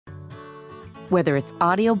Whether it's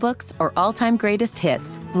audiobooks or all-time greatest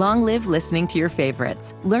hits, long live listening to your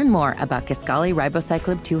favorites. Learn more about Kisqali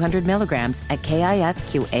Ribociclib 200 milligrams at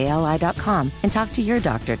KISQALI.com and talk to your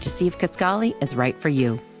doctor to see if Kisqali is right for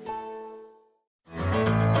you.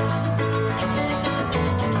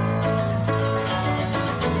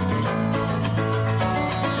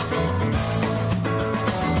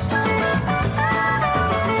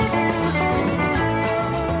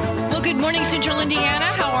 Good morning, Central Indiana.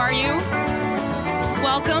 How are you?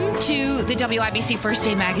 Welcome to the WIBC First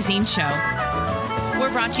Day Magazine Show. We're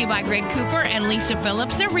brought to you by Greg Cooper and Lisa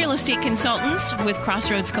Phillips. They're real estate consultants with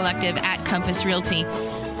Crossroads Collective at Compass Realty.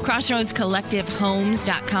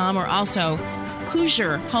 CrossroadsCollectiveHomes.com or also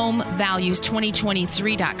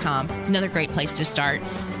HoosierHomeValues2023.com. Another great place to start.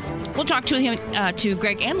 We'll talk to him, to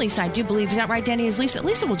Greg and Lisa. I do believe, is that right, Danny? Is Lisa?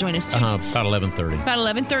 Lisa will join us too. About 11:30. About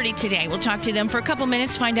 11:30 today. We'll talk to them for a couple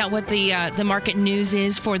minutes, find out what the market news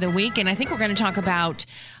is for the week, and I think we're going to talk about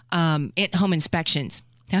home inspections.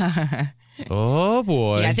 Oh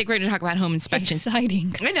boy! Yeah, I think we're going to talk about home inspections.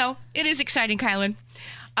 Exciting. I know it is exciting, Kylan.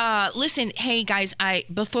 Listen, hey guys,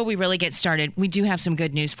 before we really get started, we do have some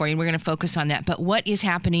good news for you, and we're going to focus on that. But what is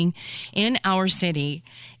happening in our city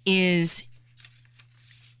is.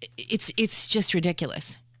 It's just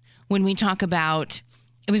ridiculous. When we talk about,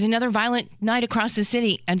 it was another violent night across the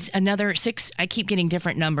city, and another 6, I keep getting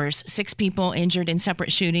different numbers, 6 people injured in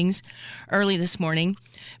separate shootings early this morning,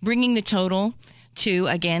 bringing the total to,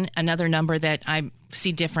 again, another number that I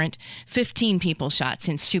see different, 15 people shot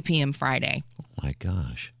since 2 p.m. Friday. Oh my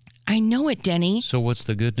gosh. I know it, Denny. So what's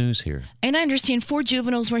the good news here? And I understand 4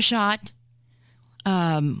 juveniles were shot.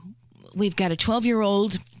 We've got a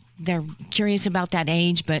 12-year-old. They're curious about that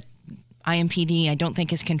age, but IMPD, I don't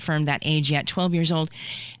think has confirmed that age yet. 12 years old,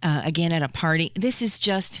 again at a party. This is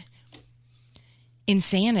just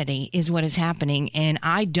insanity is what is happening, and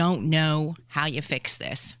I don't know how you fix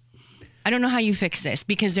this. I don't know how you fix this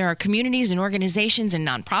because there are communities and organizations and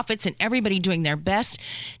nonprofits and everybody doing their best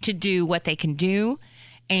to do what they can do,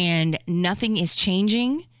 and nothing is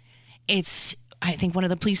changing. I think one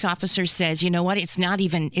of the police officers says, you know what, it's not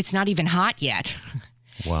even hot yet.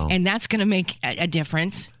 Wow. And that's going to make a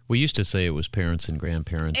difference. We used to say it was parents and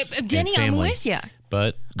grandparents. Denny, and family, I'm with you.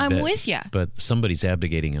 But with you. But somebody's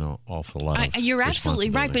abdicating an awful lot of You're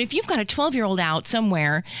absolutely right. But if you've got a 12-year-old out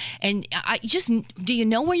somewhere, and do you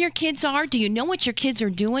know where your kids are? Do you know what your kids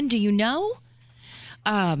are doing? Do you know?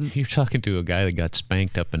 You're talking to a guy that got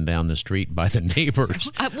spanked up and down the street by the neighbors.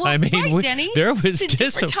 Right, Denny. There was it's a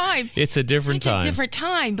different time. It's a different time. Such a different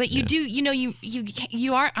time. But you do,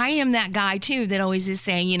 you are. I am that guy too that always is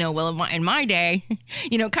saying, well, in my day,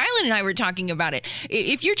 Kylan and I were talking about it.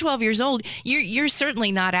 If you're 12 years old, you're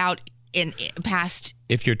certainly not out in past.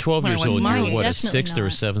 If you're 12 years old, you're what, a 6th or a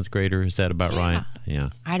 7th grader? Is that about right? Yeah.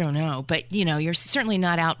 I don't know, but you're certainly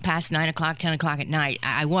not out past 9 o'clock, 10 o'clock at night.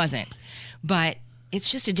 I wasn't, but. It's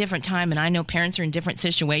just a different time, and I know parents are in different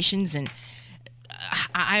situations, and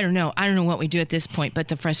I don't know. I don't know what we do at this point, but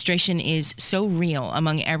the frustration is so real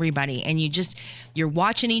among everybody, and you're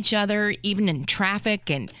watching each other, even in traffic,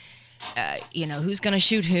 and who's going to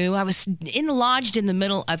shoot who. I was lodged in the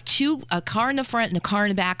middle of a car in the front and a car in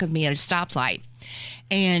the back of me at a stoplight,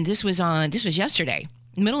 and this was yesterday,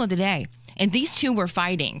 middle of the day. And these two were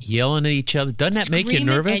fighting. Yelling at each other. Doesn't that make you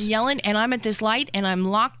nervous? And yelling, and I'm at this light, and I'm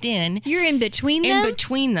locked in. You're in between them? In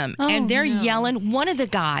between them. Oh, and they're yelling. One of the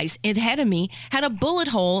guys ahead of me had a bullet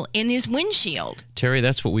hole in his windshield. Terry,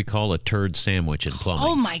 that's what we call a turd sandwich in plumbing.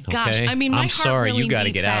 Oh, my gosh. Okay? I mean, my I'm heart sorry, really you got to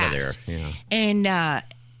beat get fast. out of there. Yeah. And,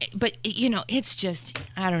 but, it's just,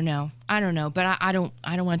 I don't know. But I don't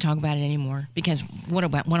want to talk about it anymore because what are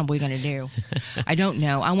we going to do? I don't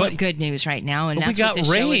know. I want good news right now, and that's what the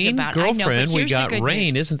show is about. Girlfriend, I know, but we got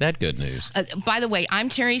rain. News. Isn't that good news? By the way, I'm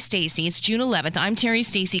Terri Stacy. It's June 11th. I'm Terri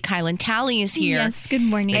Stacy. Kylan Talley is here. Yes, good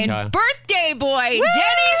morning. And birthday boy, Woo!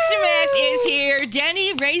 Denny Smith is here.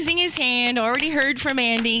 Denny raising his hand. Already heard from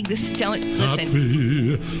Andy. Listen.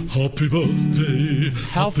 Happy birthday.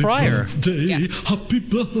 Hal Fryer. Yeah. Happy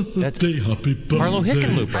birthday. Happy birthday. Harlow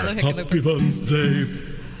Hickenlooper. Happy birthday.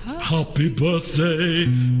 Happy birthday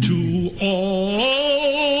to all.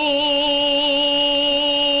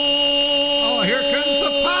 Oh, here comes the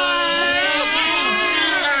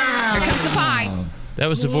pie. Here comes the pie. That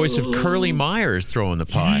was the voice of Curly Myers throwing the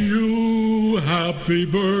pie. You, happy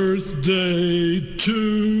birthday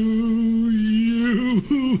to you.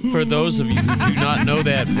 For those of you who do not know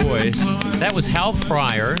that voice, that was Hal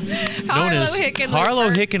Fryer, known as Harlow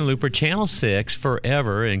Hickenlooper, Channel 6,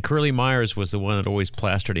 forever, and Curly Myers was the one that always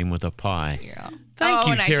plastered him with a pie. Yeah. Thank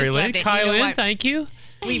you, and I Terry just Lynn. loved it. Kai You know Lynn, what? thank you.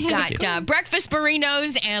 We've got breakfast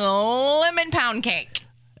burritos and lemon pound cake.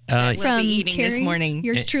 we'll from be eating Terri, this morning.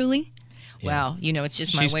 yours truly. Well, it's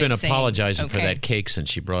just my She's way been of saying, apologizing for okay. that cake since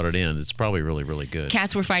she brought it in. It's probably really, really good.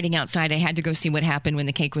 Cats were fighting outside. I had to go see what happened when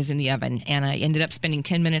the cake was in the oven, and I ended up spending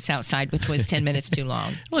 10 minutes outside, which was 10 minutes too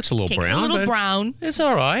long. It looks a little Cake's brown. a little but brown, It's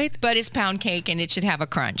all right. but it's pound cake, and it should have a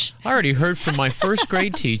crunch. I already heard from my first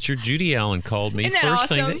grade teacher, Judy Allen, called me. Isn't that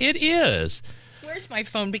first awesome? thing. It is. Where's my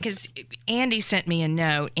phone? Because Andy sent me a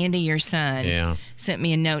note. Andy, your son, Yeah. sent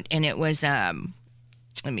me a note, and it was,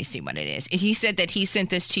 let me see what it is. He said that he sent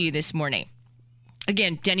this to you this morning.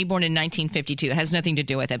 Again, Denny born in 1952. It has nothing to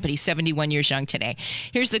do with it, but he's 71 years young today.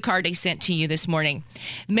 Here's the card I sent to you this morning.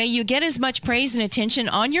 May you get as much praise and attention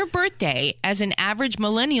on your birthday as an average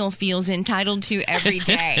millennial feels entitled to every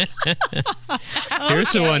day.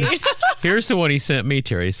 Here's the one. Here's the one he sent me,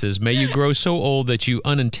 Terry. It says, may you grow so old that you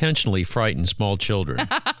unintentionally frighten small children.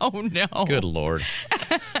 Oh, no. Good Lord.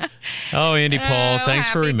 Oh, Andy Paul, thanks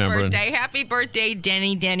for remembering. Happy birthday,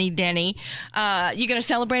 Denny. You going to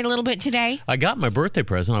celebrate a little bit today? I got my birthday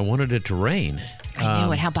present. I wanted it to rain. I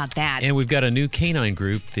knew it. How about that? And we've got a new canine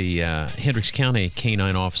group. The Hendricks County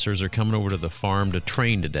canine officers are coming over to the farm to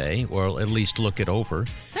train today, or at least look it over.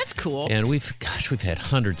 That's cool. And we've had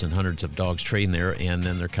hundreds and hundreds of dogs trained there, and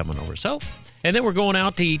then they're coming over. And then we're going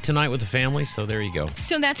out to eat tonight with the family, so there you go.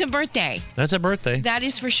 So that's a birthday. That's a birthday. That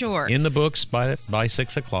is for sure. In the books by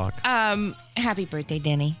 6 o'clock. Happy birthday,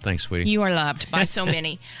 Denny. Thanks, sweetie. You are loved by so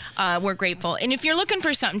many. We're grateful. And if you're looking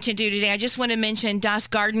for something to do today, I just want to mention Das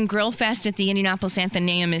Garden Grill Fest at the Indianapolis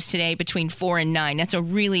Athenaeum is today between 4 and 9. That's a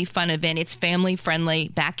really fun event. It's family-friendly,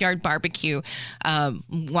 backyard barbecue.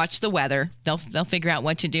 Watch the weather. They'll figure out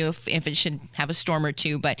what to do if it should have a storm or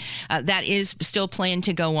two. But that is still planned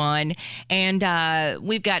to go on. And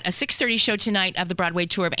we've got a 6:30 show tonight of the Broadway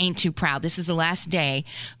tour of Ain't Too Proud. This is the last day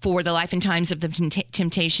for the Life and Times of the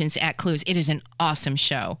Temptations at Clues. It is an awesome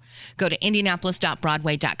show. Go to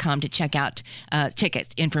indianapolis.broadway.com to check out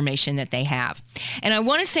ticket information that they have. And I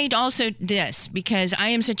want to say also this, because I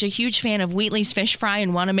am such a huge fan of Wheatley's Fish Fry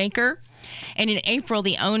in Wanamaker. And in April,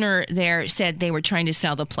 the owner there said they were trying to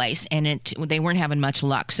sell the place, and they weren't having much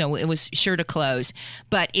luck, so it was sure to close.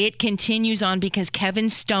 But it continues on because Kevin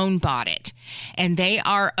Stone bought it, and they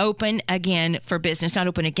are open again for business. Not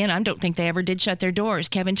open again. I don't think they ever did shut their doors.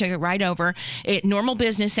 Kevin took it right over. Normal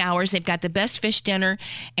business hours. They've got the best fish dinner,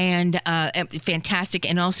 and fantastic.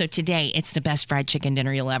 And also today, it's the best fried chicken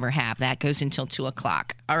dinner you'll ever have. That goes until 2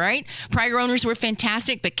 o'clock. All right? Prior owners were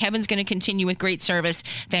fantastic, but Kevin's going to continue with great service,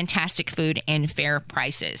 fantastic food, and fair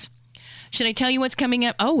prices. Should I tell you what's coming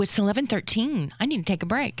up? Oh, it's 11:13. I need to take a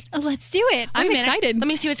break. Oh, let's do it. I'm excited. Let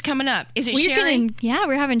me see what's coming up. Is it Sherry?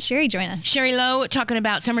 We're having Sherry join us. Sherry Lowe talking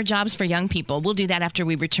about summer jobs for young people. We'll do that after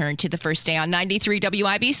we return to the first day on 93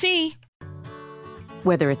 WIBC.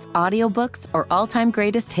 Whether it's audiobooks or all-time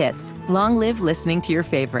greatest hits, long live listening to your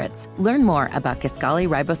favorites. Learn more about Kisqali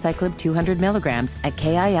Ribociclib 200 milligrams at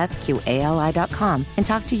KISQALI.com and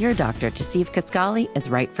talk to your doctor to see if Kisqali is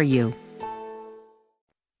right for you.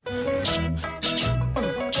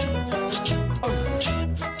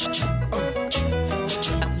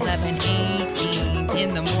 11:18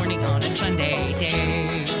 in the morning on a Sunday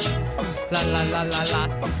day. La la la la la.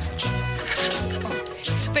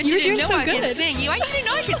 But you didn't know I could sing. You didn't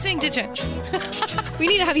know I could sing, did you? We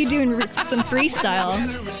need to have you doing some freestyle.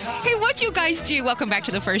 Hey, what you guys do? Welcome back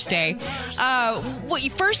to the first day.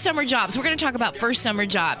 First summer jobs. We're going to talk about first summer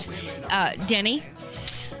jobs. Denny?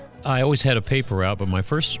 I always had a paper out, but my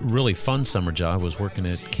first really fun summer job was working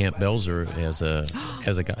at Camp Belzer as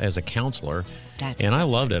a counselor. And I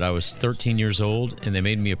loved it. I was 13 years old, and they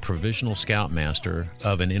made me a provisional scoutmaster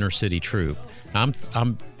of an inner city troop. I'm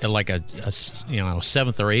like a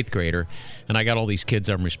seventh or eighth grader, and I got all these kids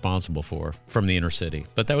I'm responsible for from the inner city.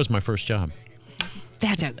 But that was my first job.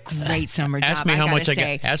 That's a great summer job. Ask me how much I got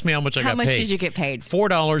paid. How much did you get paid?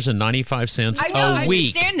 $4.95 I a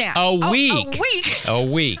week. understand that. A week. A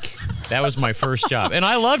week. That was my first job, and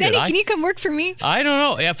I loved it. Denny, can you come work for me? I don't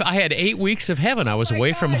know. If I had 8 weeks of heaven. I was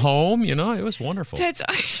away from home. It was wonderful. That's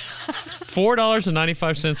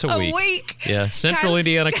 $4.95 a week. A week. Yeah, Central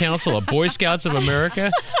Indiana Council of Boy Scouts of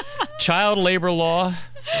America, child labor law.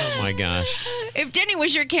 Oh my gosh. If Denny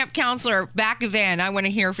was your camp counselor back then, I want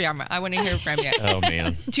to hear from you. Oh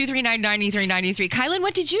man. 239-9393. Kylan,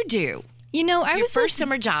 what did you do? I was first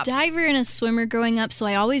summer job. Diver and a swimmer growing up, so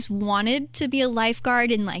I always wanted to be a lifeguard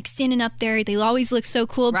and standing up there. They always look so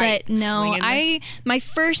cool, right. But no, my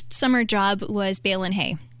first summer job was baling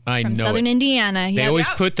hay. From Southern Indiana. They always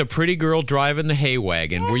put the pretty girl driving the hay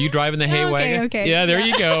wagon. Were you driving the hay wagon? Okay. Yeah, there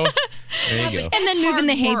you go. There you go. And then moving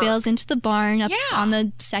the hay bales into the barn up Yeah. on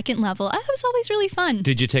the second level. That was always really fun.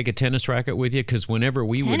 Did you take a tennis racket with you? Because whenever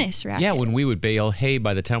we Tennis racket? Yeah, when we would bale hay,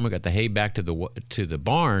 by the time we got the hay back to the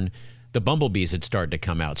barn, the bumblebees had started to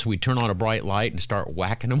come out. So we'd turn on a bright light and start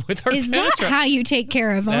whacking them with our Is tennis that racket. how you take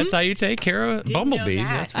care of them? That's how you take care of bumblebees.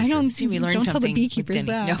 That's for I don't. See, we learned don't tell the something beekeepers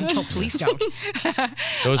within- that. No, don't, please don't.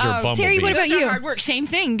 Those are bumblebees. Terry, what about Those are you? hard work. Same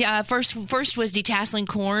thing. First was detasseling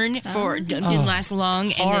corn didn't last long,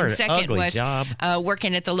 and Hard, then second ugly was job.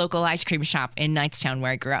 working at the local ice cream shop in Knightstown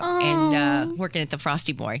where I grew up, and working at the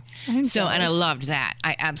Frosty Boy. And I jealous. loved that.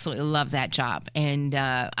 I absolutely loved that job, and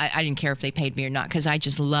I didn't care if they paid me or not because I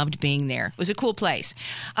just loved being there. It was a cool place.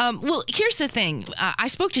 Well, here's the thing. I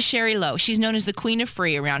spoke to Sherry Lowe. She's known as the Queen of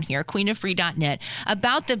Free around here, queenoffree.net,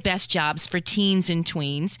 about the best jobs for teens and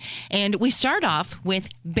tweens. And we start off with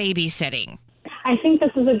babysitting. I think this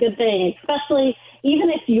is a good thing, especially even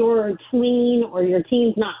if your tween or your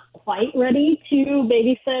teen's not quite ready to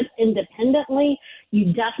babysit independently.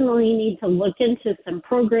 You definitely need to look into some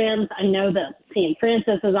programs. I know that St.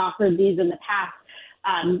 Francis has offered these in the past.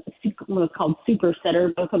 Was called Super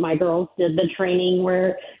Sitter. Both of my girls did the training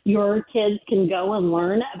where your kids can go and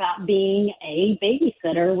learn about being a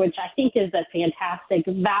babysitter, which I think is a fantastic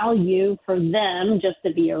value for them just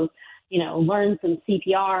to be, learn some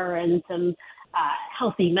CPR and some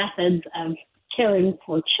healthy methods of caring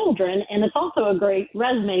for children. And it's also a great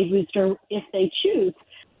resume booster if they choose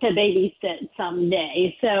to babysit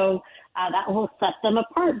someday. So that will set them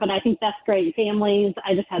apart. But I think that's great. Families,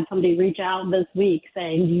 I just had somebody reach out this week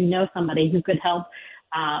saying, do you know somebody who could help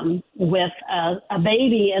with a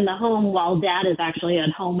baby in the home while dad is actually at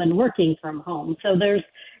home and working from home? So there's,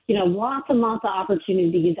 lots and lots of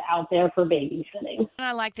opportunities out there for babysitting.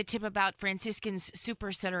 I like the tip about Franciscan's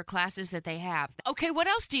Super Sitter classes that they have. Okay, what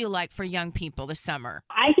else do you like for young people this summer?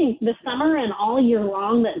 I think the summer and all year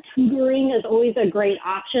long that tutoring is always a great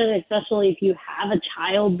option, especially if you have a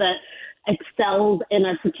child that excels in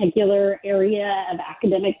a particular area of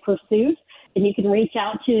academic pursuit. And you can reach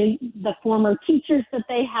out to the former teachers that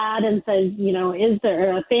they had and say, is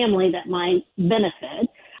there a family that might benefit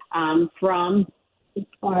from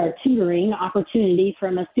our tutoring opportunity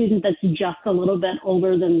from a student that's just a little bit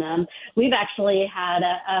older than them. We've actually had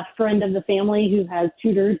a friend of the family who has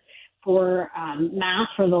tutored for math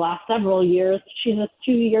for the last several years. She's just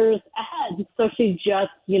 2 years ahead. So she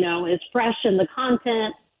just, is fresh in the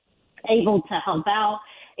content, able to help out.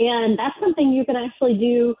 And that's something you can actually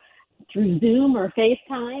do through Zoom or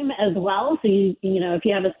FaceTime as well. So, if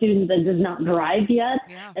you have a student that does not drive yet,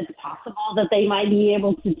 it's possible that they might be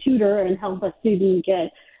able to tutor and help a student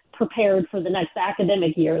get prepared for the next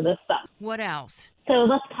academic year this summer. What else? So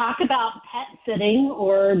let's talk about pet sitting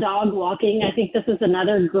or dog walking. I think this is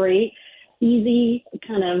another great, easy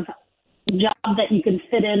kind of job that you can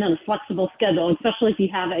fit in on a flexible schedule, especially if you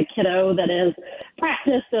have a kiddo that is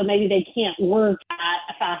practiced, so maybe they can't work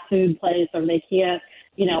at a fast food place or they can't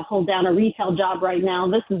hold down a retail job right now.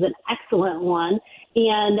 This is an excellent one.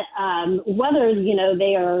 And whether,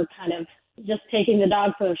 they are kind of just taking the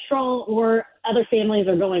dog for a stroll or other families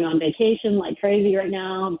are going on vacation like crazy right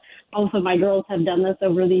now. Both of my girls have done this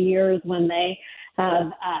over the years when they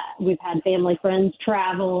have, we've had family friends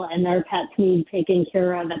travel and their pets need taken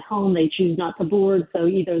care of at home. They choose not to board. So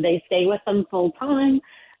either they stay with them full time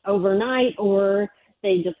overnight or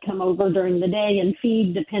they just come over during the day and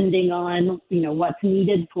feed depending on, what's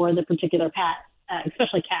needed for the particular pet.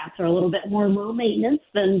 Especially cats are a little bit more low maintenance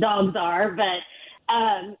than dogs are. But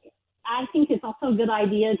I think it's also a good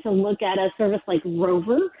idea to look at a service like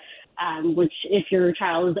Rover, which if your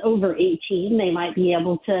child is over 18, they might be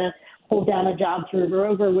able to hold down a job through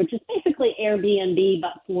Rover, which is basically Airbnb,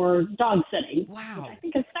 but for dog sitting. Wow. Which I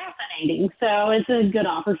think is fascinating. So it's a good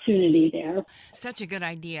opportunity there. Such a good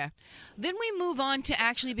idea. Then we move on to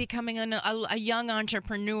actually becoming a young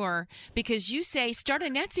entrepreneur because you say start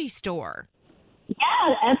an Etsy store.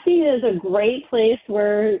 Yeah, Etsy is a great place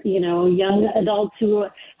where, young adults who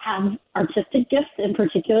have artistic gifts in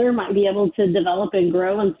particular might be able to develop and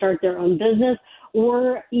grow and start their own business,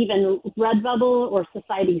 or even Redbubble or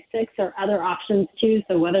Society6 or other options too.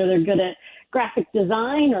 So whether they're good at graphic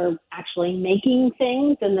design or actually making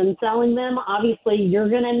things and then selling them, obviously you're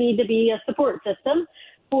going to need to be a support system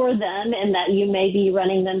for them, and that you may be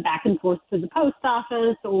running them back and forth to the post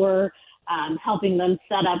office or helping them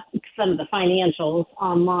set up some of the financials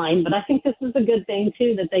online. But I think this is a good thing,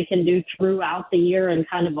 too, that they can do throughout the year and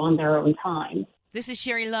kind of on their own time. This is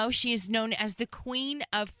Sherry Lowe. She is known as the Queen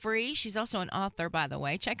of Free. She's also an author, by the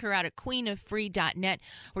way. Check her out at queenoffree.net.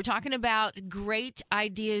 We're talking about great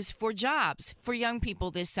ideas for jobs for young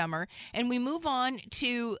people this summer. And we move on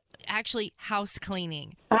to actually house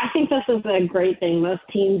cleaning. I think this is a great thing. Most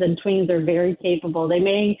teens and tweens are very capable. They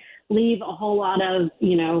may leave a whole lot of,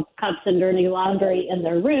 cups and dirty laundry in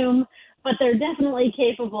their room, but they're definitely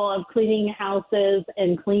capable of cleaning houses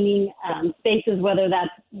and cleaning spaces, whether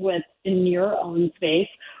that's within your own space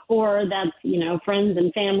or that's, friends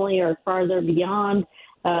and family or farther beyond.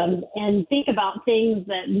 And think about things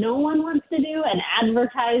that no one wants to do and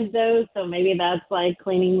advertise those. So maybe that's like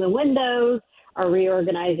cleaning the windows or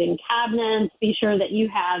reorganizing cabinets. Be sure that you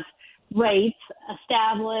have rates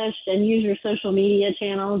established and use your social media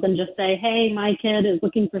channels and just say, hey, my kid is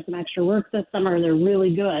looking for some extra work this summer. They're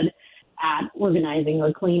really good at organizing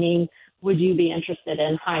or cleaning. Would you be interested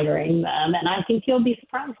in hiring them? And I think you'll be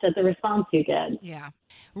surprised at the response you get. Yeah.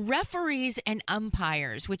 Referees and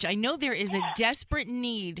umpires, which I know there is a desperate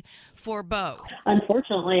need for both.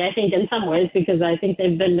 Unfortunately, I think in some ways, because I think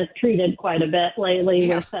they've been mistreated quite a bit lately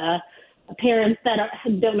with parents that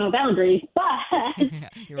don't know boundaries. But if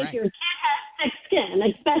your kid has thick skin,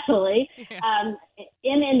 especially,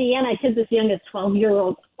 in Indiana, kids as young as 12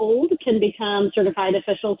 years old can become certified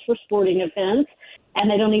officials for sporting events, and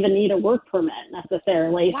they don't even need a work permit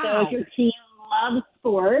necessarily. Wow. So if your team loves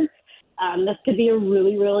sports, this could be a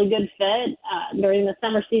really, really good fit. During the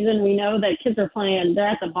summer season, we know that kids are playing, they're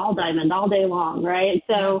at the ball diamond all day long, right?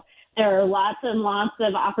 So there are lots and lots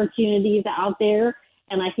of opportunities out there.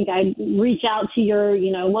 And I think I'd reach out to your,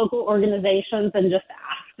 local organizations and just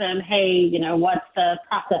ask them, hey, what's the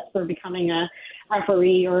process for becoming a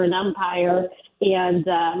referee or an umpire, and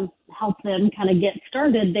help them kind of get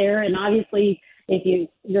started there. And obviously, if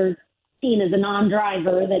you're seen as a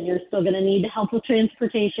non-driver, then you're still going to need help with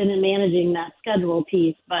transportation and managing that schedule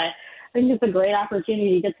piece. But I think it's a great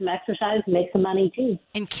opportunity to get some exercise and make some money, too.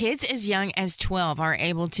 And kids as young as 12 are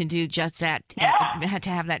able to do just that, to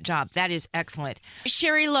have that job. That is excellent.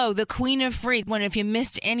 Sherry Lowe, the Queen of Free. If you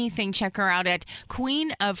missed anything, check her out at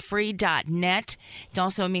queenoffree.net.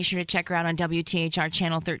 Also, make sure to check her out on WTHR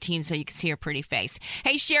Channel 13 so you can see her pretty face.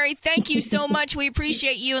 Hey, Sherry, thank you so much. We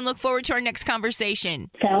appreciate you and look forward to our next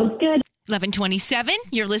conversation. Sounds good. 11:27.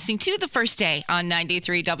 You're listening to The First Day on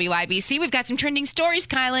 93 WIBC. We've got some trending stories,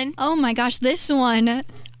 Kylan. Oh my gosh, this one.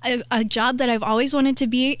 A job that I've always wanted to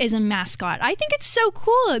be is a mascot. I think it's so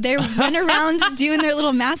cool. They run around doing their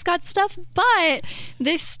little mascot stuff. But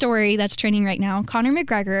this story that's trending right now, Conor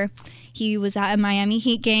McGregor, he was at a Miami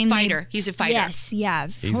Heat game. Fighter. He's a fighter. Yes, yeah.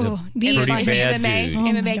 He's a pretty bad dude.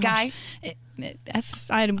 MMA guy?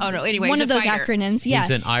 Anyway, one of those acronyms. Yeah,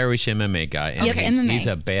 he's an Irish MMA guy. And he's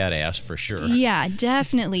a badass for sure. Yeah,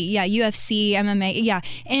 definitely. Yeah, UFC, MMA. Yeah,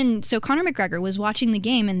 and so Conor McGregor was watching the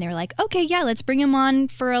game, and they're like, "Okay, yeah, let's bring him on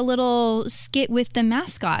for a little skit with the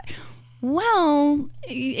mascot." Well,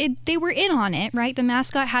 they were in on it, right? The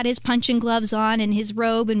mascot had his punching gloves on and his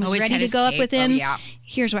robe and was ready to go up with him.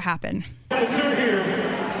 Here's what happened. Since we're here,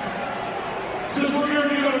 since we're going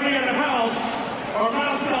to be in the house, our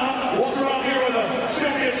mascot walks around here with a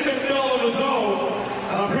championship belt of his own.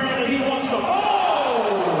 And apparently he wants to.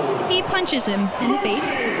 He punches him in the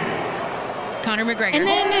face. Conor McGregor. And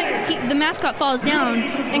then the mascot falls down,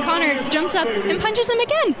 and Conor jumps up and punches him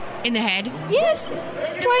again. In the head? Yes,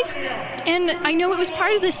 twice. And I know it was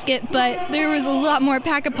part of the skit, but there was a lot more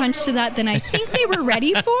pack-a-punch to that than I think they were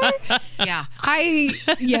ready for. Yeah.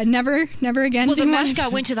 Never again. Well, the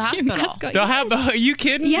mascot went to the hospital. Are you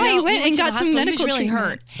kidding? Yeah, he went and got some medical treatment. He was really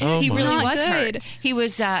hurt. Oh, he really was hurt. He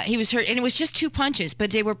was hurt, and it was just 2 punches,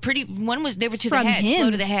 but they were pretty. They were to From the head, him.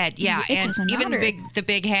 blow to the head. Yeah, It and doesn't even matter. the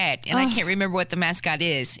big head. And I can't remember what the mascot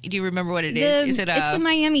is. Do you remember what it is? Is it It's the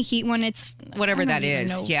Miami Heat one. It's whatever that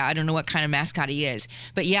is? Know. Yeah, I don't know what kind of mascot he is,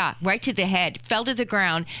 but yeah, right to the head, fell to the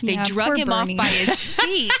ground. They Yeah, drug poor him Bernie. off by his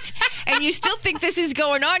feet, and you still think this is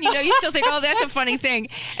going on. You still think, oh, that's a funny thing,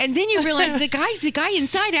 and then you realize the guy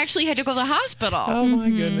inside actually had to go to the hospital. Oh my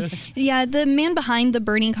goodness. Yeah, the man behind the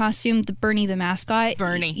Bernie costume, Bernie the mascot.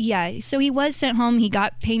 Bernie. Yeah, so he was sent home. He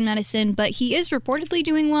got pain medicine, but he is reportedly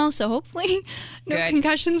doing well, so hopefully no Good.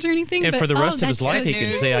 concussions or anything. And but, for the rest of his that's life, so he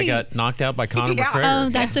can say, I sweet. got knocked out by Conor McGregor. Oh,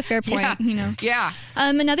 that's a fair point, Yeah.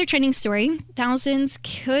 Another trending story. Thousands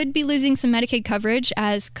could be losing some Medicaid coverage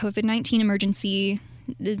as COVID-19 emergency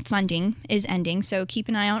funding is ending, so keep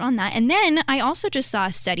an eye out on that. And then I also just saw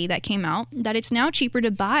a study that came out that it's now cheaper to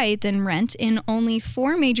buy than rent in only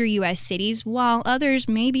 4 major U.S. cities, while others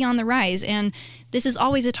may be on the rise. And this is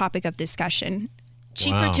always a topic of discussion.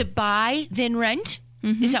 Cheaper to buy than rent?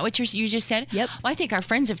 Mm-hmm. Is that what you just said? Yep. Well, I think our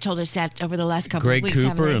friends have told us that over the last couple Greg of weeks. Cooper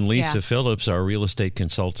haven't and they? Lisa Phillips are real estate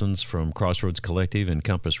consultants from Crossroads Collective and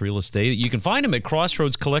Compass Real Estate. You can find them at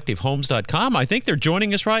crossroadscollectivehomes.com. I think they're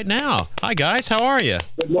joining us right now. Hi, guys. How are you?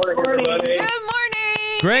 Good morning, everybody. Good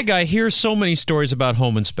morning. Greg, I hear so many stories about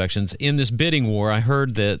home inspections. In this bidding war, I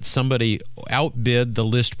heard that somebody outbid the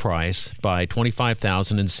list price by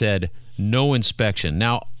 $25,000 and said no inspection.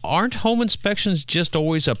 Now, aren't home inspections just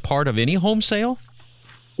always a part of any home sale?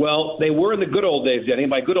 Well, they were in the good old days, Denny.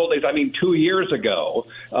 By good old days, I mean 2 years ago.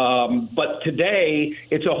 But today,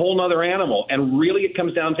 it's a whole other animal. And really, it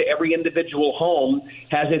comes down to every individual home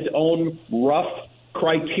has its own rough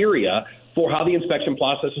criteria for how the inspection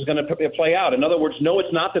process is going to play out. In other words, no,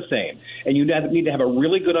 it's not the same. And you need to have a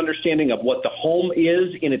really good understanding of what the home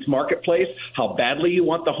is in its marketplace, how badly you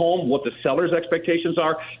want the home, what the seller's expectations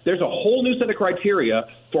are. There's a whole new set of criteria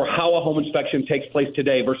for how a home inspection takes place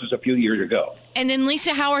today versus a few years ago. And then,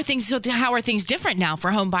 Lisa, how are things different now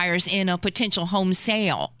for home buyers in a potential home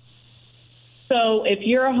sale? So if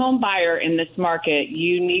you're a home buyer in this market,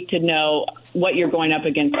 you need to know what you're going up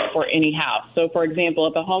against for any house. So, for example,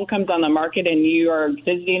 if a home comes on the market and you are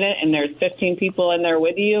visiting it and there's 15 people in there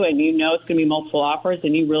with you and you know it's going to be multiple offers,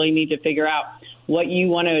 then you really need to figure out what you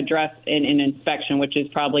want to address in an inspection, which is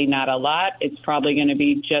probably not a lot. It's probably going to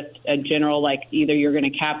be just a general, like either you're going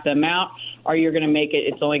to cap them out or you're going to make it,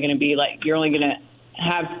 it's only going to be like you're only going to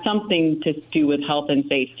have something to do with health and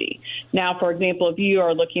safety. Now, for example, if you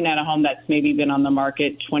are looking at a home that's maybe been on the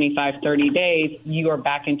market 25, 30 days, you are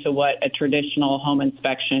back into what a traditional home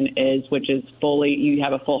inspection is, which is you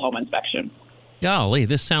have a full home inspection. Golly,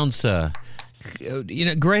 this sounds,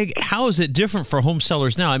 Greg, how is it different for home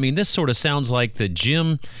sellers now? I mean, this sort of sounds like the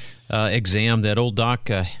gym exam that old Doc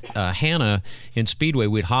Hannah in Speedway.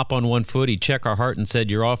 We'd hop on one foot, he'd check our heart and said,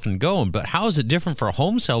 you're off and going. But how is it different for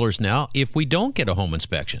home sellers now if we don't get a home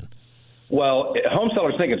inspection? Well, home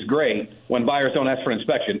sellers think it's great when buyers don't ask for an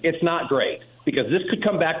inspection. It's not great, because this could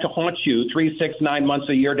come back to haunt you 3, 6, 9 months,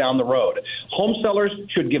 a year down the road. Home sellers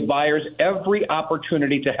should give buyers every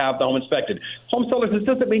opportunity to have the home inspected. Home sellers, this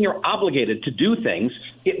doesn't mean you're obligated to do things.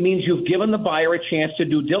 It means you've given the buyer a chance to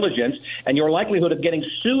do diligence, and your likelihood of getting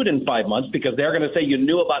sued in 5 months because they're going to say you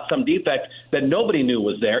knew about some defect that nobody knew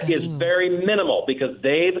was there is very minimal, because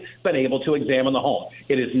they've been able to examine the home.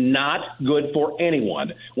 It is not good for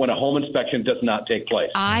anyone when a home inspection does not take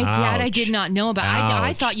place. That I did not know about. I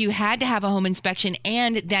Ouch. thought you had to have a home inspection,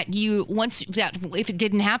 and that if it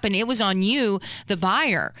didn't happen, it was on you, the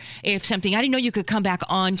buyer. If something, I didn't know you could come back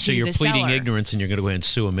on to So you're the pleading seller. ignorance and you're going to go ahead and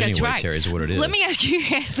sue them That's anyway, right. Terri, is what it is. Let me ask you,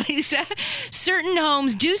 Lisa, certain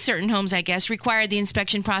homes, I guess, require the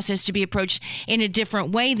inspection process to be approached in a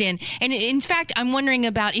different way then. And in fact, I'm wondering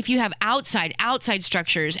about if you have outside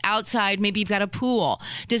structures, maybe you've got a pool.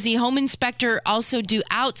 Does the home inspector also do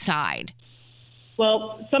outside?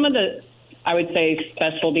 Well, some of the, I would say,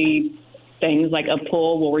 specialty things like a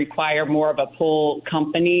pool will require more of a pool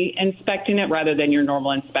company inspecting it rather than your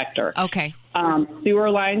normal inspector. Okay. Sewer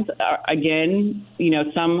lines, again,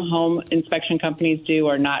 some home inspection companies do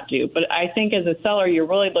or not do. But I think as a seller, you're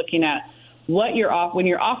really looking at when your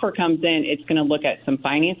offer comes in, it's going to look at some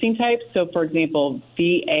financing types. So, for example,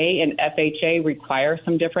 VA and FHA require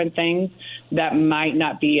some different things that might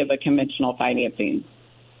not be of a conventional financing.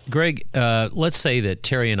 Greg, let's say that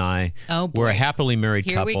Terri and I were a happily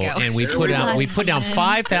married couple, and we put down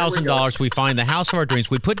 $5,000. We find the house of our dreams.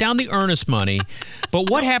 We put down the earnest money. But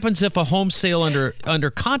what happens if a home sale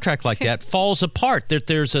under contract like that falls apart? That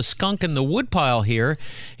there's a skunk in the woodpile here,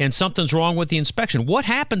 and something's wrong with the inspection. What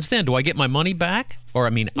happens then? Do I get my money back? Or,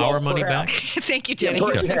 our money back? Thank you, Denny.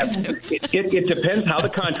 It depends how the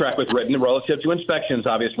contract was written relative to inspections,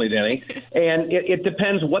 obviously, Denny. And it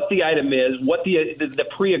depends what the item is, what the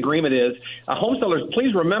pre-agreement is. Home sellers,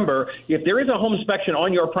 please remember, if there is a home inspection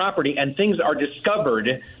on your property and things are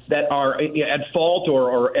discovered that are at fault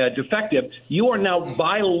or defective, you are now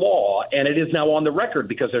by law, and it is now on the record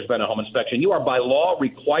because there's been a home inspection, you are by law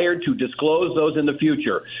required to disclose those in the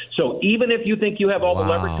future. So even if you think you have all the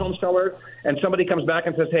leverage, home seller, and somebody comes back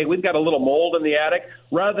and says, hey, we've got a little mold in the attic,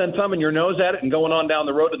 rather than thumbing your nose at it and going on down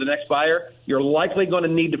the road to the next buyer, you're likely going to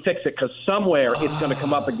need to fix it because somewhere it's going to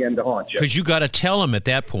come up again to haunt you. Because you got to tell them at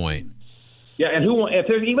that point. Yeah, and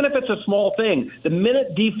even if it's a small thing, the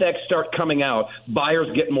minute defects start coming out, buyers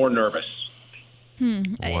get more nervous.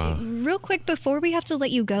 Wow. Real quick before we have to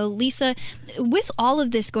let you go, Lisa, with all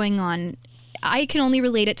of this going on, I can only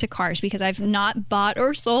relate it to cars because I've not bought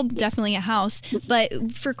or sold definitely a house.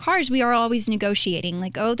 But for cars, we are always negotiating.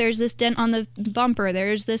 Like, oh, there's this dent on the bumper.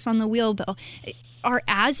 There's this on the wheel well. Are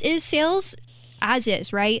as-is sales as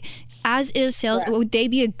is, right? as-is sales, would they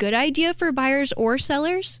be a good idea for buyers or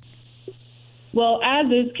sellers? Well, as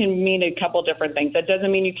is can mean a couple different things. That doesn't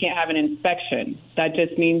mean you can't have an inspection. That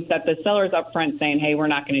just means that the seller's up front saying, hey, we're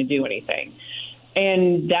not going to do anything.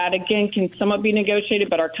 And that, again, can somewhat be negotiated,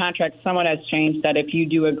 but our contract somewhat has changed that if you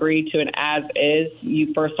do agree to an as-is,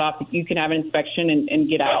 you first off, you can have an inspection and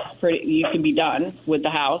get out. You can be done with the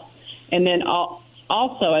house. And then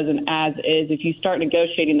also as an as-is, if you start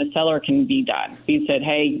negotiating, the seller can be done. You said,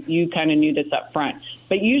 hey, you kind of knew this up front.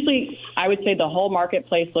 But usually I would say the whole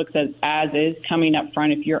marketplace looks at as-is coming up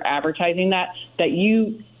front if you're advertising that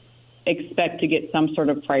you expect to get some sort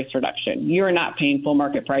of price reduction. You're not paying full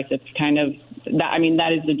market price. It's kind of,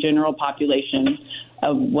 that is the general population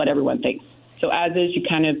of what everyone thinks. So as is, you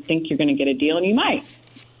kind of think you're going to get a deal, and you might.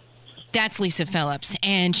 That's Lisa Phillips,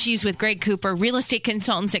 and she's with Greg Cooper, real estate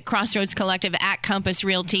consultants at Crossroads Collective at Compass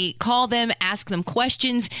Realty. Call them, ask them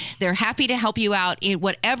questions. They're happy to help you out in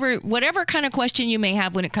whatever kind of question you may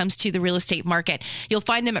have when it comes to the real estate market. You'll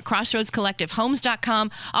find them at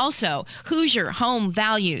crossroadscollectivehomes.com. Also, Hoosier Home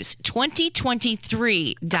Values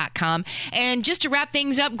 2023.com. And just to wrap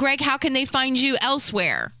things up, Greg, how can they find you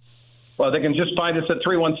elsewhere? Well, they can just find us at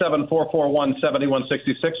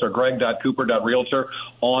 317-441-7166 or greg.cooper.realtor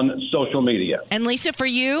on social media. And Lisa, for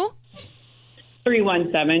you?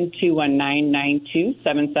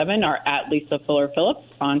 317-219-9277 or at Lisa Fuller Phillips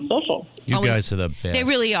on social. You guys are the best. They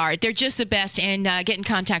really are. They're just the best. And get in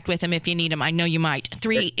contact with them if you need them. I know you might.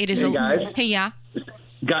 Hey, yeah.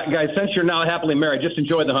 Guys, since you're now happily married, just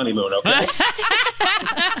enjoy the honeymoon, okay?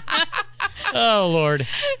 Oh, Lord.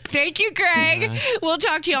 Thank you, Greg. We'll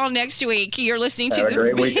talk to you all next week. You're listening to Have a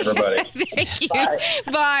great week, everybody. Thank you. Bye.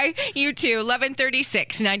 Bye. You too.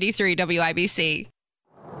 1136, 93 WIBC.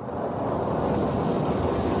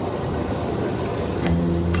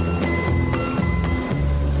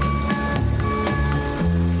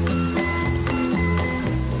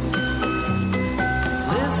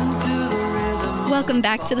 Welcome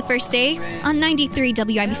back to the first day on 93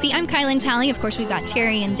 WIBC. I'm Kylan Talley. Of course, we've got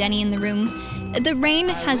Terri and Denny in the room. The rain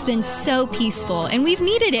has been so peaceful, and we've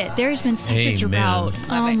needed it. There's been such a drought.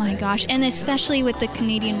 Oh, my gosh. And especially with the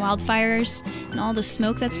Canadian wildfires and all the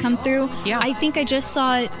smoke that's come through. Yeah. I think I just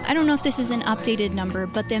saw it. I don't know if this is an updated number,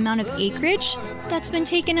 but the amount of acreage that's been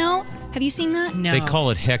taken out. Have you seen that? No. They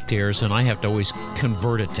call it hectares, and I have to always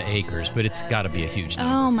convert it to acres, but it's got to be a huge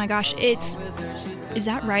number. Oh, my gosh. Is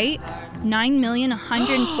that right?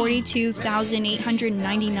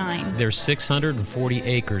 9,142,899. There's 640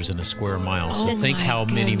 acres in a square mile, so think how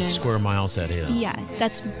many square miles that is. Yeah,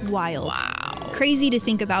 that's wild. Wow. Crazy to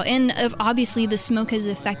think about. And obviously the smoke has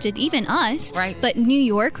affected even us. Right. But New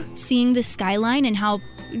York, seeing the skyline and how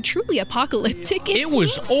truly apocalyptic it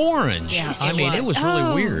was orange. Yeah, it was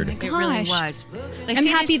really weird. It really was. I'm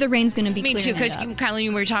happy the rain's going to be Me clearing too, because it up. Kylie,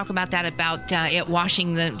 we were talking about that, about it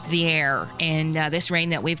washing the air, and this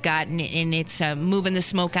rain that we've gotten, and it's moving the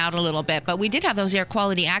smoke out a little bit. But we did have those air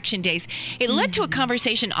quality action days. It led to a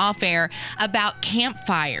conversation off air about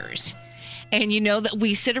campfires. And you know that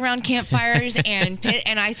we sit around campfires and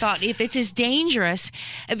I thought, if it's as dangerous,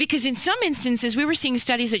 because in some instances we were seeing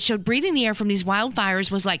studies that showed breathing the air from these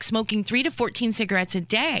wildfires was like smoking 3 to 14 cigarettes a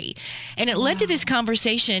day. And it led to this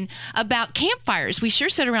conversation about campfires. We sure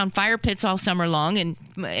sit around fire pits all summer long. And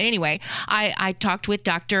anyway, I talked with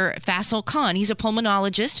Dr. Faisal Khan. He's a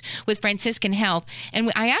pulmonologist with Franciscan Health.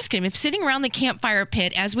 And I asked him if sitting around the campfire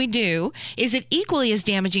pit, as we do, is it equally as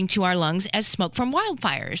damaging to our lungs as smoke from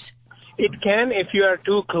wildfires? It can if you are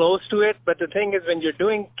too close to it, but the thing is, when you're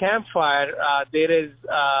doing campfire, there is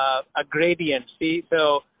a gradient, see?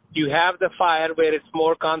 So you have the fire where it's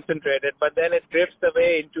more concentrated, but then it drifts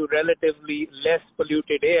away into relatively less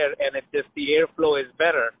polluted air, and the airflow is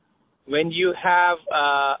better. When you have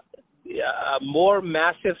a more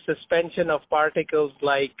massive suspension of particles,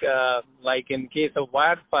 like in case of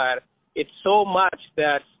wildfire, it's so much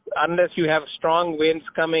that unless you have strong winds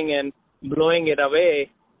coming and blowing it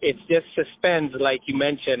away, it just suspends, like you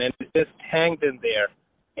mentioned, and it just hangs in there.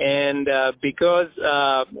 And and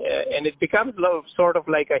it becomes sort of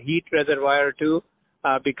like a heat reservoir too,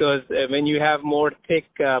 because when you have more thick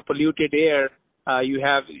polluted air,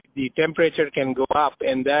 the temperature can go up,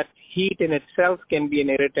 and that heat in itself can be an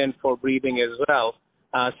irritant for breathing as well.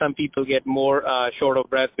 Some people get more short of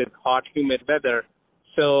breath with hot, humid weather.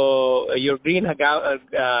 So your greenhouse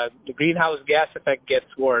gas effect gets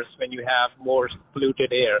worse when you have more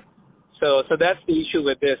polluted air. So that's the issue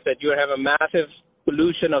with this, that you have a massive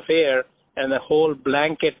pollution of air and a whole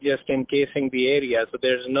blanket just encasing the area. So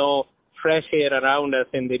there's no fresh air around us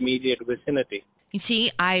in the immediate vicinity. You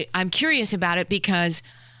see, I'm curious about it because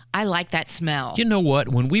I like that smell. You know what?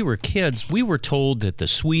 When we were kids, we were told that the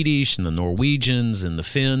Swedish and the Norwegians and the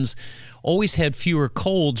Finns always had fewer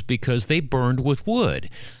colds because they burned with wood.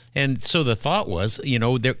 And so the thought was,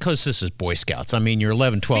 because this is Boy Scouts. I mean, you're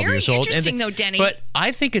 11, 12 years old. Interesting, though, Denny. But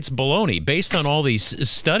I think it's baloney based on all these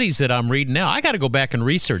studies that I'm reading now. I got to go back and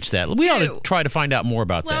research that. We ought to try to find out more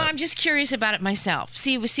about that. Well, I'm just curious about it myself.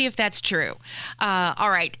 See if that's true. All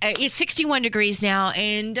right. It's 61 degrees now,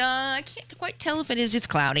 and I can't quite tell if it is. It's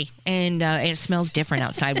cloudy, and it smells different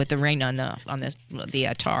outside with the rain on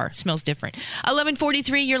the tar. It smells different.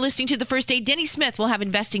 11:43. You're listening to The First Aid. Denny Smith will have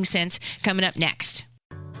Investing Sense coming up next.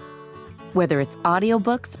 Whether it's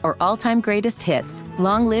audiobooks or all-time greatest hits,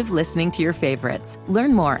 long live listening to your favorites.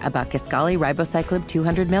 Learn more about Kisqali Ribociclib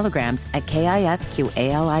 200 milligrams at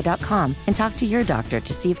KISQALI.com and talk to your doctor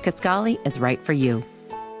to see if Kisqali is right for you.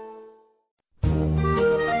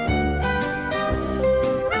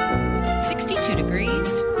 62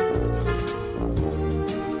 degrees.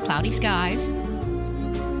 Cloudy skies.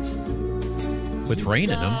 With rain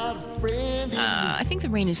in them. I think the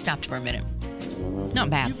rain has stopped for a minute. Not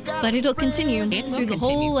bad. But it'll continue through the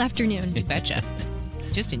whole afternoon. You betcha.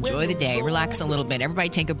 Just enjoy the day. Relax a little bit. Everybody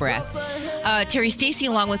take a breath. Terry Stacy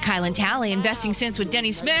along with Kylan Talley, Investing Sense with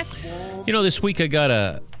Denny Smith. This week I got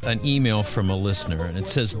an email from a listener, and it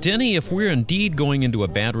says, Denny, if we're indeed going into a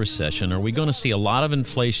bad recession, are we going to see a lot of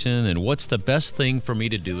inflation, and what's the best thing for me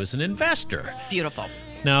to do as an investor? Beautiful.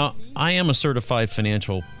 Now, I am a certified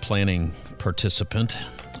financial planning participant,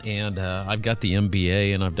 and I've got the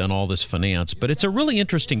MBA, and I've done all this finance. But it's a really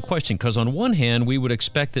interesting question because on one hand, we would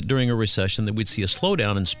expect that during a recession that we'd see a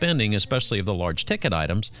slowdown in spending, especially of the large ticket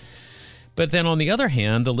items. But then on the other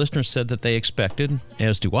hand, the listener said that they expected,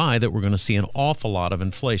 as do I, that we're going to see an awful lot of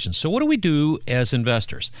inflation. So what do we do as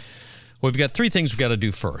investors? Well, we've got three things we've got to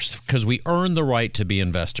do first because we earn the right to be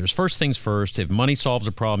investors. First things first, if money solves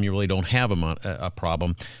a problem, you really don't have a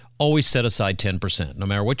problem. Always set aside 10%. No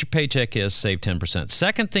matter what your paycheck is, save 10%.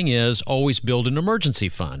 Second thing is always build an emergency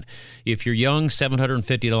fund. If you're young,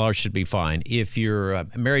 $750 should be fine. If you're a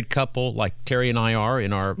married couple like Terry and I are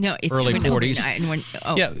in our early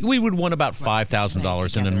 40s, we would want about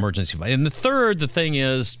 $5,000 in an emergency fund. And the thing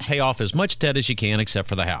is pay off as much debt as you can except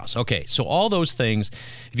for the house. Okay, so all those things,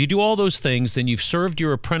 if you do all those things, then you've served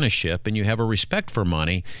your apprenticeship and you have a respect for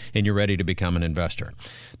money and you're ready to become an investor.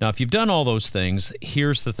 Now, if you've done all those things,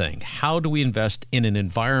 here's the thing. How do we invest in an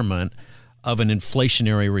environment of an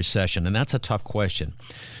inflationary recession? And that's a tough question.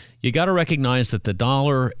 You got to recognize that the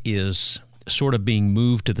dollar is sort of being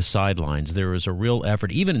moved to the sidelines. There is a real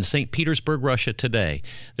effort. Even in St. Petersburg, Russia today,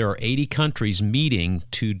 there are 80 countries meeting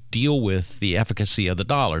to deal with the efficacy of the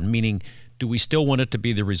dollar, meaning do we still want it to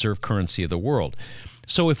be the reserve currency of the world?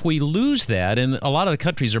 So if we lose that, and a lot of the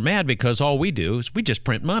countries are mad because all we do is we just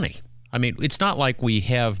print money. I mean, it's not like we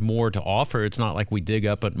have more to offer. It's not like we dig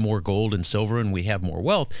up more gold and silver and we have more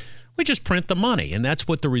wealth. We just print the money, and that's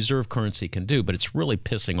what the reserve currency can do, but it's really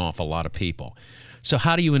pissing off a lot of people. So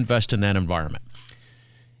how do you invest in that environment?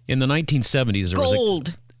 In the 1970s, there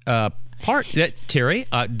was a part that Terry,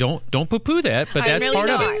 don't poo-poo that, but that's really part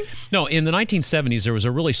of it. No, in the 1970s, there was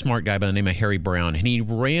a really smart guy by the name of Harry Brown, and he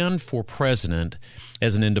ran for president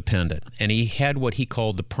as an independent, and he had what he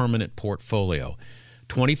called the permanent portfolio.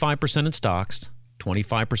 25% in stocks,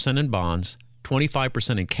 25% in bonds,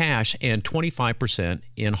 25% in cash, and 25%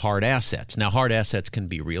 in hard assets. Now, hard assets can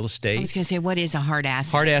be real estate. I was going to say, what is a hard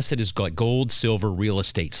asset? Hard asset is like gold, silver, real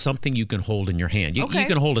estate, something you can hold in your hand. You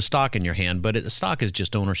can hold a stock in your hand, but a stock is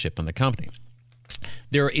just ownership in the company.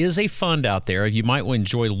 There is a fund out there you might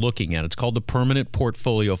enjoy looking at. It's called the Permanent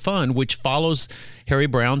Portfolio Fund, which follows Harry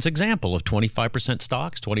Brown's example of 25%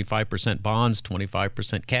 stocks, 25% bonds,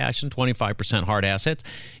 25% cash, and 25% hard assets.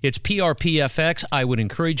 It's PRPFX. I would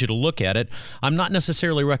encourage you to look at it. I'm not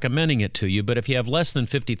necessarily recommending it to you, but if you have less than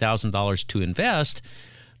 $50,000 to invest,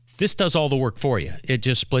 this does all the work for you. It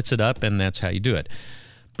just splits it up, and that's how you do it.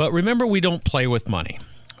 But remember, we don't play with money.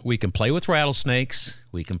 We can play with rattlesnakes.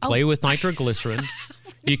 We can play with nitroglycerin.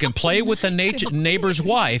 You can play with the neighbor's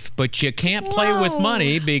wife, but you can't play with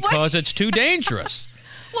money because it's too dangerous.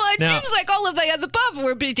 Well, it seems like all of the above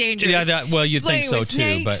would be dangerous. Yeah, well, you'd think so,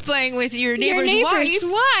 too. But playing with your neighbor's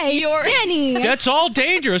wife. Denny. That's all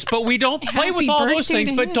dangerous, but we don't play with all those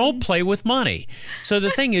things, but don't play with money. So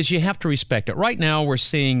the thing is, you have to respect it. Right now, we're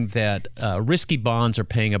seeing that risky bonds are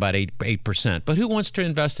paying about 8%. But who wants to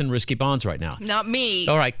invest in risky bonds right now? Not me.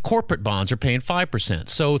 All right, corporate bonds are paying 5%,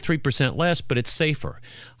 so 3% less, but it's safer.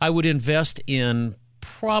 I would invest in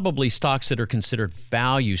probably stocks that are considered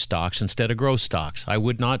value stocks instead of growth stocks. I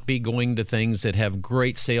would not be going to things that have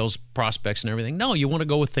great sales prospects and everything. No, you want to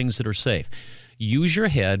go with things that are safe. use your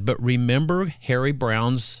head, but remember Harry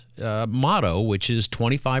Brown's motto, which is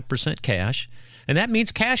 25% cash. And that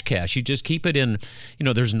means cash. You just keep it in,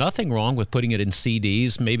 there's nothing wrong with putting it in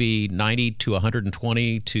CDs, maybe 90 to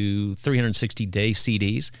 120 to 360-day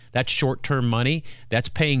CDs. That's short-term money. That's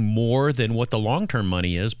paying more than what the long-term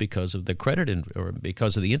money is because of the or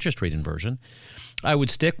because of the interest rate inversion. I would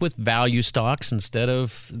stick with value stocks instead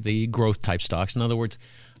of the growth type stocks. In other words,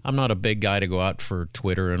 I'm not a big guy to go out for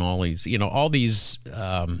Twitter and all these, all these.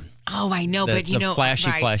 I know, but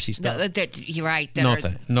flashy stuff. You're right.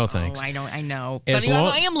 No thanks. I know. But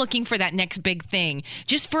I am looking for that next big thing,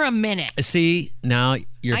 just for a minute. See, now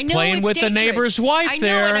you're playing with dangerous. the neighbor's wife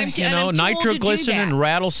there. I'm nitroglycerin and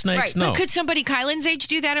rattlesnakes. Right. No. But could somebody Kylan's age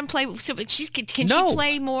do that and play? So can she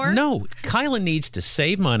play more? No. Kylan needs to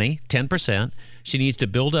save money, 10%. She needs to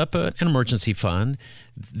build up an emergency fund.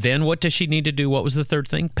 Then what does she need to do? What was the third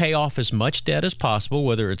thing? Pay off as much debt as possible,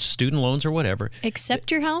 whether it's student loans or whatever. Except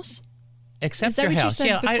your house? Except your house.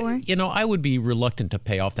 Yeah, I would be reluctant to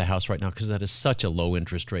pay off the house right now because that is such a low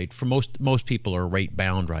interest rate. For most people are rate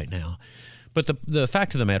bound right now. But the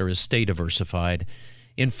fact of the matter is stay diversified.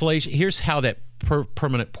 Inflation. Here's how that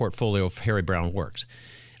permanent portfolio of Harry Brown works.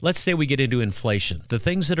 Let's say we get into inflation. The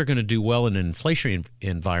things that are going to do well in an inflationary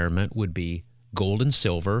environment would be gold and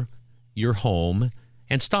silver, your home,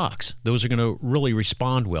 and stocks. Those are going to really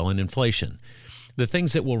respond well in inflation. The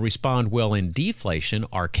things that will respond well in deflation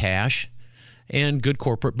are cash and good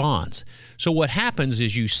corporate bonds. So what happens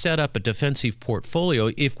is you set up a defensive portfolio.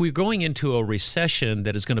 If we're going into a recession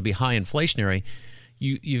that is going to be high inflationary,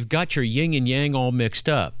 you've got your yin and yang all mixed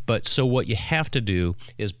up. But so what you have to do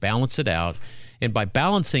is balance it out. And by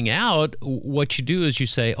balancing out, what you do is you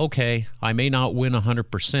say, okay, I may not win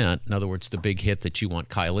 100%. In other words, the big hit that you want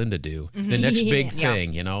Kylan to do. The next big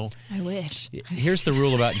thing, I wish. Here's the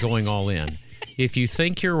rule about going all in. If you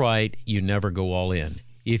think you're right, you never go all in.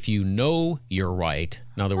 If you know you're right,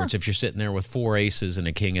 in other words, if you're sitting there with 4 aces and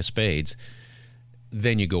a king of spades,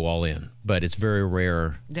 then you go all in. But it's very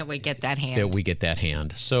rare that we get that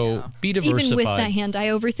hand. So be diversified. Even with that hand, I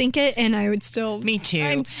overthink it, and I would still. Me too.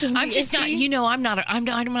 I'm just not.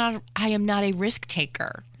 I am not a risk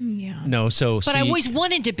taker. Yeah. No. But I always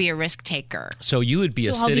wanted to be a risk taker. So you would be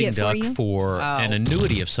a sitting duck for an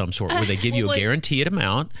annuity of some sort, where they give you a guaranteed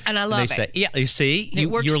amount, and I love it. Say, yeah. You see,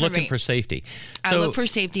 you're looking for safety. I look for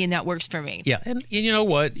safety, and that works for me. Yeah, and you know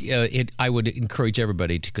what? I would encourage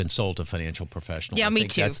everybody to consult a financial professional. Yeah, me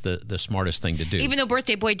too. That's the smartest thing to do. Even though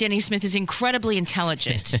birthday boy Denny Smith is incredibly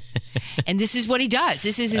intelligent, and this is what he does.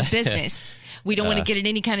 This is his business. We don't want to get in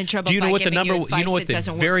any kind of trouble. Do you know by what the giving number? You know what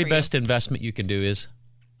the very best investment you can do is?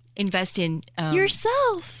 Invest in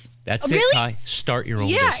yourself. That's really? it, Kai. Start your own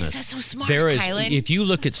business. That's so smart, Kylan. If you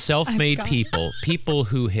look at self-made people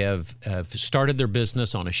who have started their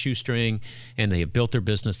business on a shoestring and they have built their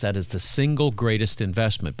business, that is the single greatest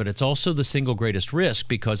investment. But it's also the single greatest risk,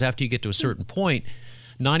 because after you get to a certain point,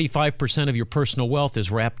 95% of your personal wealth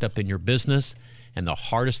is wrapped up in your business. And the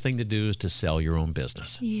hardest thing to do is to sell your own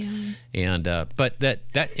business. Yeah. And but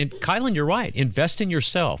Kylan, you're right. Invest in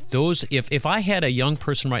yourself. If I had a young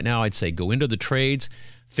person right now, I'd say go into the trades,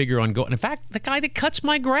 figure on going. In fact, the guy that cuts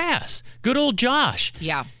my grass, good old Josh.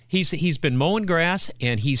 Yeah. He's been mowing grass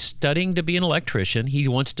and he's studying to be an electrician. He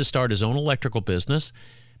wants to start his own electrical business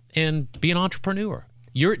and be an entrepreneur.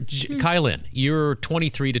 Kylan, you're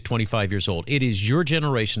 23 to 25 years old. It is your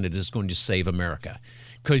generation that is going to save America.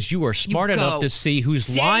 Because you are smart enough to see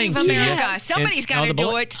who's lying to you. Somebody's got to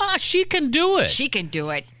do it. She can do it. She can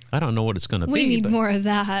do it. I don't know what it's going to be. We need more of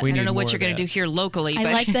that. I don't know what you're going to do here locally. I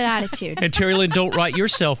like that attitude. And Terri Lynn, don't write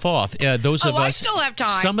yourself off. Those of us, I still have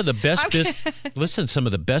time. Some of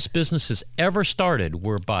the best businesses ever started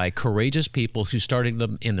were by courageous people who started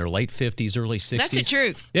them in their late 50s, early 60s. That's the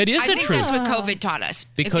truth. It is the truth. That's what COVID taught us.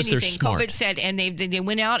 Because they're smart. COVID said, and they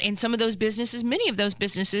went out, and some of those businesses, many of those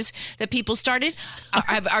businesses that people started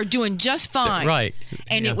are doing just fine. Right.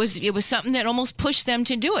 And it was something that almost pushed them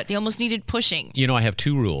to do it. They almost needed pushing. I have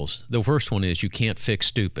 2 rules. The first one is you can't fix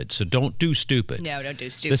stupid, so don't do stupid. No, don't do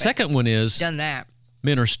stupid. The second one is done that.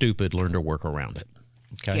 Men are stupid, learn to work around it.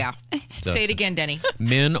 Okay? Yeah. Say it again, Denny.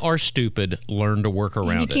 Men are stupid, learn to work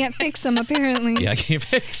around it. You can't fix them, apparently. Yeah, I can't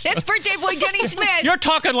fix them. That's birthday boy Denny Smith. You're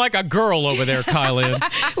talking like a girl over there, Kylan.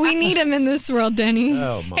 We need him in this world, Denny.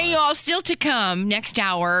 Oh, my. Hey, y'all, still to come next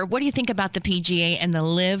hour. What do you think about the PGA and the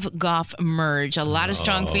Live Golf merge? A lot of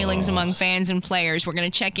strong feelings among fans and players. We're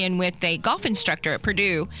going to check in with a golf instructor at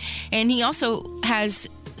Purdue, and he also has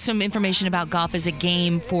some information about golf as a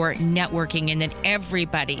game for networking and that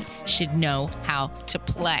everybody should know how to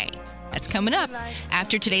play. That's coming up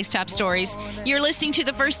after today's top stories. You're listening to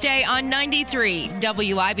The First Day on 93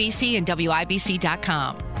 WIBC and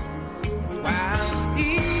WIBC.com.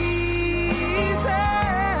 Easy.